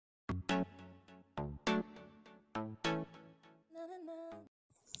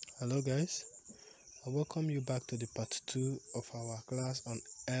Hello guys, I welcome you back to the part 2 of our class on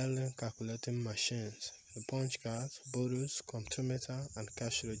early calculating machines, the punch cards, borrows, comptometer and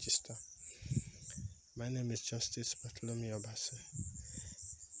cash register. My name is Justice Bartholomew Obasi.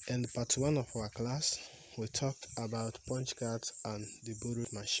 In part 1 of our class, we talked about punch cards and the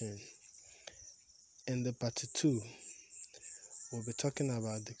borrowed machine. In the part 2, we'll be talking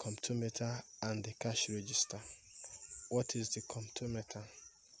about the comptometer and the cash register. What is the comptometer?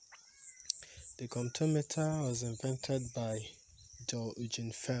 The comptometer was invented by Dorr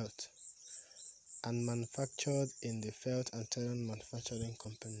Eugene Felt and manufactured in the Felt and Tarrant Manufacturing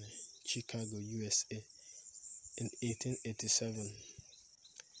Company, Chicago, U.S.A. in 1887.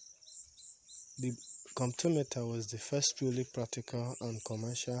 The comptometer was the first truly practical and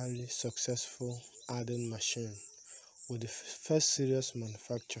commercially successful adding machine, with the first serious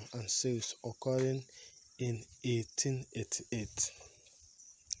manufacture and sales occurring in 1888.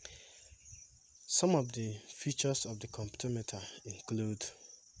 Some of the features of the comptometer include: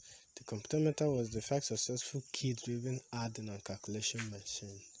 the comptometer was the first successful key-driven adding and calculation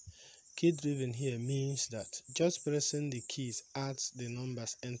machine. Key-driven here means that just pressing the keys adds the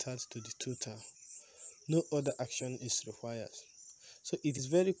numbers entered to the total. No other action is required, so it is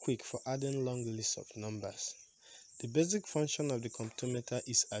very quick for adding long lists of numbers. The basic function of the comptometer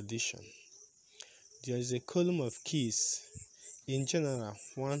is addition. There is a column of keys, in general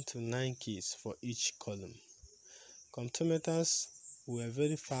 1 to 9 keys for each column. Comptometers were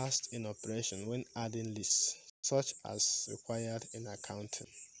very fast in operation when adding lists, such as required in accounting.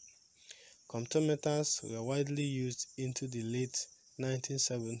 Comptometers were widely used into the late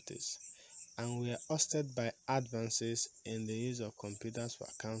 1970s and were assisted by advances in the use of computers for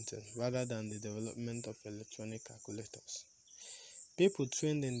accounting rather than the development of electronic calculators. People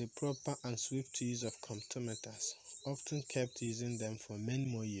trained in the proper and swift use of comptometers often kept using them for many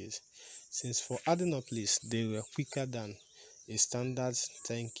more years, since for adding up lists they were quicker than a standard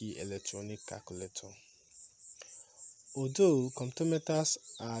 10-key electronic calculator. Although comptometers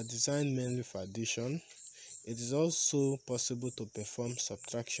are designed mainly for addition, it is also possible to perform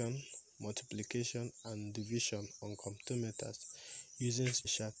subtraction, multiplication and division on comptometers using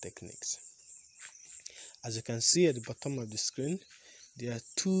special techniques. As you can see at the bottom of the screen, there are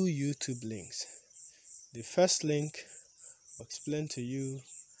 2 YouTube links. The first link will explain to you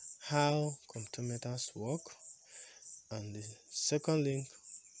how comptometers work, and the second link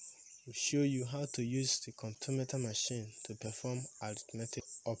will show you how to use the comptometer machine to perform arithmetic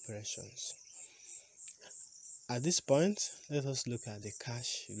operations. At this point, let us look at the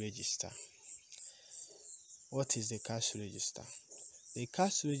cash register. What is the cash register? The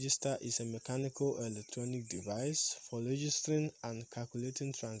cash register is a mechanical or electronic device for registering and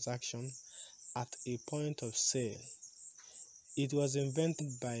calculating transactions at a point of sale. It was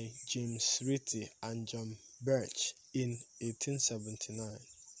invented by James Ritty and John Birch in 1879.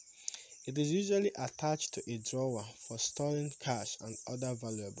 It is usually attached to a drawer for storing cash and other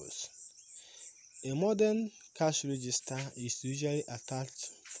valuables. A modern cash register is usually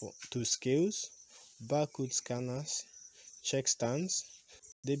attached to scales, barcode scanners, check stands,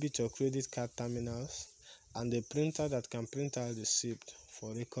 debit or credit card terminals, and a printer that can print out the receipt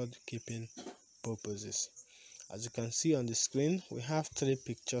for record-keeping purposes. As you can see on the screen, we have 3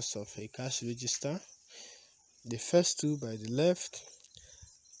 pictures of a cash register. The first 2 by the left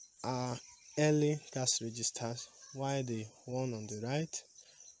are early cash registers, while the one on the right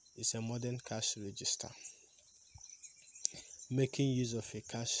is a modern cash register. Making use of a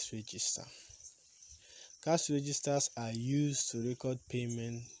cash register. Cash registers are used to record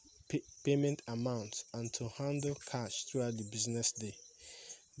payment amounts and to handle cash throughout the business day.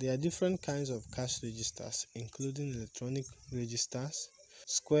 There are different kinds of cash registers, including electronic registers,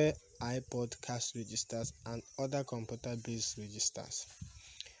 square iPod cash registers, and other computer-based registers.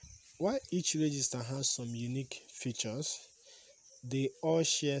 While each register has some unique features, they all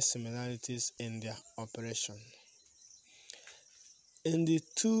share similarities in their operation. In the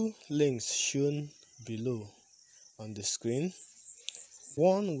 2 links shown below on the screen,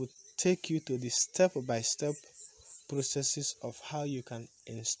 one will take you to the step-by-step processes of how you can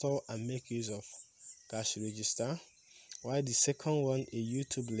install and make use of cash register, while the second one, a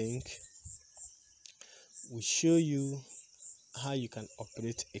YouTube link, will show you how you can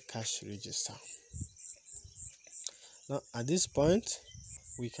operate a cash register. Now at this point,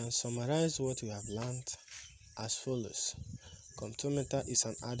 we can summarize what we have learned as follows. Comptometer is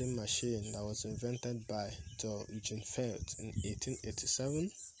an adding machine that was invented by Dorr Eugene Felt in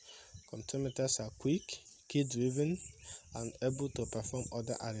 1887. Comptometers are quick, key-driven, and able to perform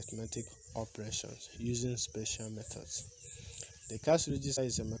other arithmetic operations using special methods. The cash register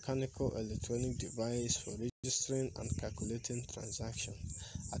is a mechanical electronic device for registering and calculating transactions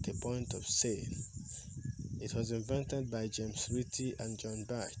at a point of sale. It was invented by James Ritty and John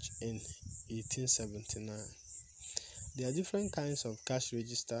Batch in 1879. There are different kinds of cash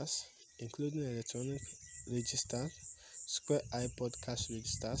registers, including electronic registers, square iPod cash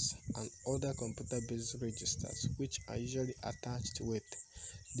registers, and other computer-based registers, which are usually attached with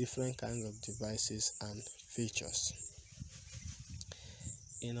different kinds of devices and features.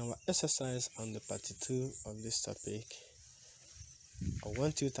 In our exercise on the part 2 of this topic, I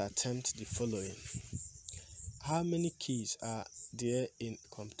want you to attempt the following. How many keys are there in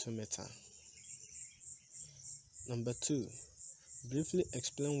Comptometer? Number 2. Briefly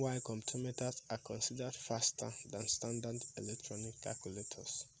explain why comptometers are considered faster than standard electronic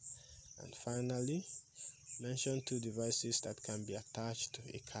calculators. And finally, mention 2 devices that can be attached to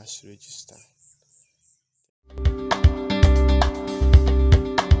a cash register.